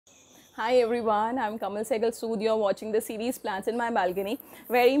Hi everyone, I'm Kamal Sehgal Sood. You're watching the series Plants in My Balcony.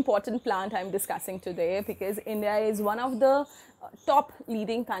 Very important plant I'm discussing today because India is one of the top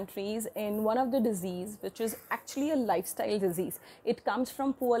leading countries in one of the disease which is actually a lifestyle disease. It comes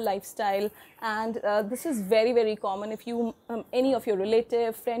from poor lifestyle, and this is very common. If you any of your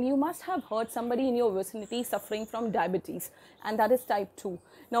relative, friend, you must have heard somebody in your vicinity suffering from diabetes, and that is type 2.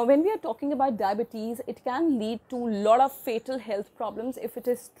 Now when we are talking about diabetes, it can lead to a lot of fatal health problems if it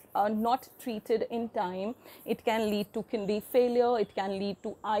is not treated in time. It can lead to kidney failure, it can lead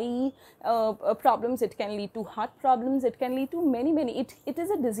to eye problems, it can lead to heart problems, it can lead to many. It is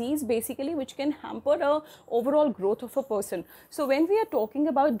a disease basically which can hamper the overall growth of a person. So when we are talking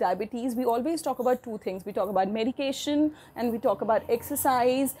about diabetes, we always talk about two things. We talk about medication and we talk about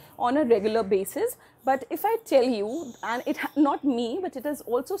exercise on a regular basis. But if I tell you, and it not me, but it is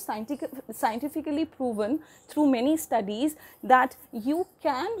also scientifically proven through many studies that you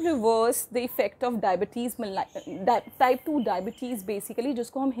can reverse the effect of diabetes, type 2 diabetes basically,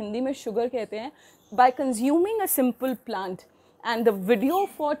 जिसको हम हिंदी में sugar कहते हैं, by consuming a simple plant. And the video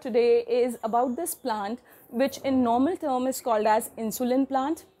for today is about this plant, which in normal term is called as insulin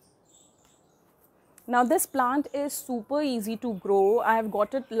plant. Now this plant is super easy to grow. I have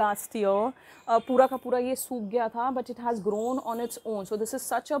got it last year. पूरा का पूरा ये सूख गया था, but it has grown on its own. So this is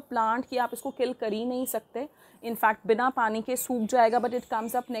such a plant कि आप इसको kill कर ही नहीं सकते. In fact, बिना पानी के सूख जाएगा, but it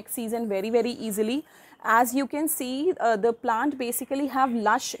comes up next season very easily. As you can see, the plant basically have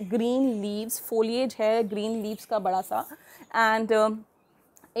lush green leaves. Foliage है green leaves का बड़ा सा, and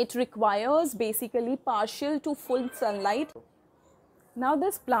it requires basically partial to full sunlight. Now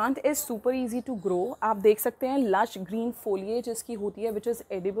this plant is super easy to grow. आप देख सकते हैं lush green foliage इसकी होती है, which is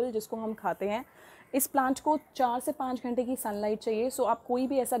edible, जिसको हम खाते हैं. इस प्लांट को 4 से 5 घंटे की सनलाइट चाहिए. सो आप कोई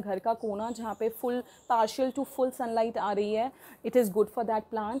भी ऐसा घर का कोना जहाँ पे full partial two full sunlight आ रही है, it is good for that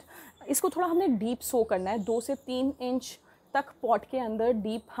plant. इसको थोड़ा हमने डीप सो करना है. 2 से 3 इंच तक पॉट के अंदर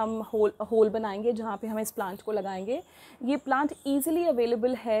डीप हम होल बनाएंगे जहाँ पे हम इस प्लांट को लगाएंगे. ये प्लांट ईजिली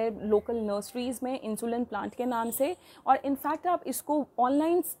अवेलेबल है लोकल नर्सरीज़ में इंसुलिन प्लांट के नाम से, और इनफैक्ट आप इसको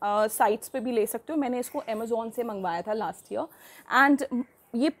ऑनलाइन साइट्स पे भी ले सकते हो. मैंने इसको अमेज़ॉन से मंगवाया था लास्ट ईयर, एंड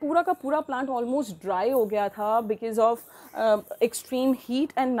ये पूरा का पूरा प्लांट ऑलमोस्ट ड्राई हो गया था because of extreme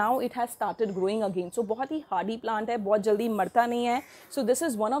heat, and now it has started growing again. सो बहुत ही हार्डी प्लांट है, बहुत जल्दी मरता नहीं है. So this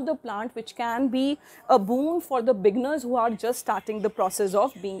is one of the plant which can be a boon for the beginners who are just starting the process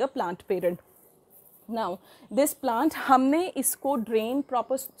of being a plant parent. Now this plant हमने इसको drain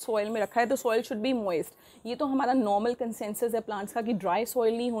proper soil में रखा है. तो soil should be moist. ये तो हमारा normal consensus है प्लांट्स का कि ड्राई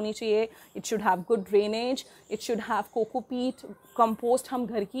सॉइल नहीं होनी चाहिए. It should have good drainage, it should have cocopeat, compost हम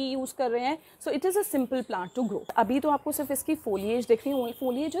घर की यूज़ कर रहे हैं. So it is a simple plant to grow. अभी तो आपको सिर्फ इसकी फोलिएज दिख रही है.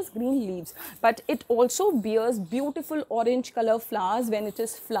 Foliage is green leaves, but it also bears beautiful orange colour flowers when it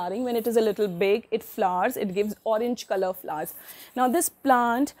is flowering. When it is a little big, it flowers, it gives orange colour flowers. Now this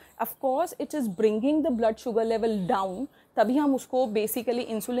plant, of course, it is bringing the blood sugar level down, तभी हम उसको basically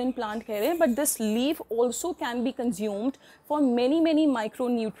insulin plant कह रहे हैं. But this leaf also can be consumed for many micro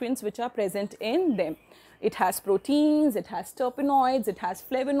nutrients which are present in them. It has proteins, it has terpenoids, it has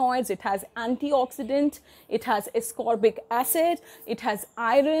flavonoids, it has antioxidant, it has ascorbic acid, it has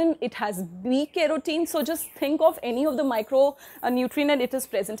iron, it has B-carotene. So just think of any of the micro nutrient and it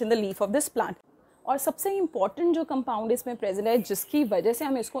is present in the leaf of this plant. और सबसे important जो compound इसमें present है जिसकी वजह से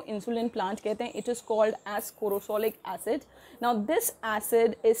हम इसको इंसुलिन प्लांट कहते हैं, it is called as कोरोसोलिक acid. Now this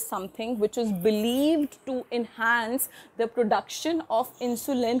acid is something which is believed to enhance the production of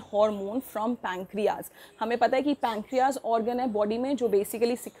insulin hormone from pancreas. हमें पता है कि पैंक्रियाज ऑर्गन है बॉडी में जो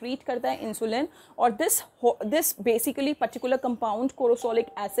बेसिकली सिक्रीट करता है इंसुलिन, और this basically particular compound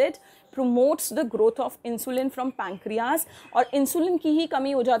कोरोसोलिक acid promotes the growth of insulin from pancreas. और इंसुलिन की ही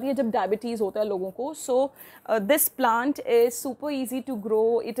कमी हो जाती है जब डायबिटीज़ होता है लोगों को. So this plant is super easy to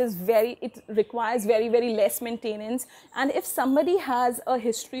grow. It requires very less maintenance, and if somebody has a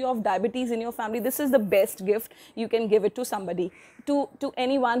history of diabetes in your family, this is the best gift you can give it to somebody, to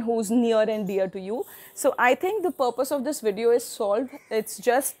anyone who's near and dear to you. So I think the purpose of this video is solved. It's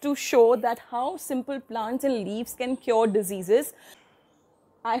just to show that how simple plants and leaves can cure diseases.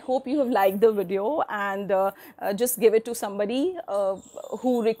 I hope you have liked the video, and just give it to somebody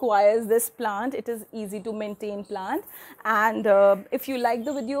who requires this plant. It is easy to maintain plant, and if you like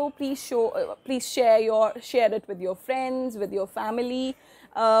the video, please share it with your friends, with your family.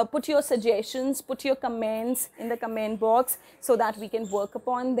 Put your suggestions, put your comments in the comment box so that we can work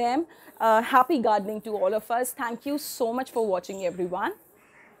upon them. Happy gardening to all of us. Thank you so much for watching, everyone.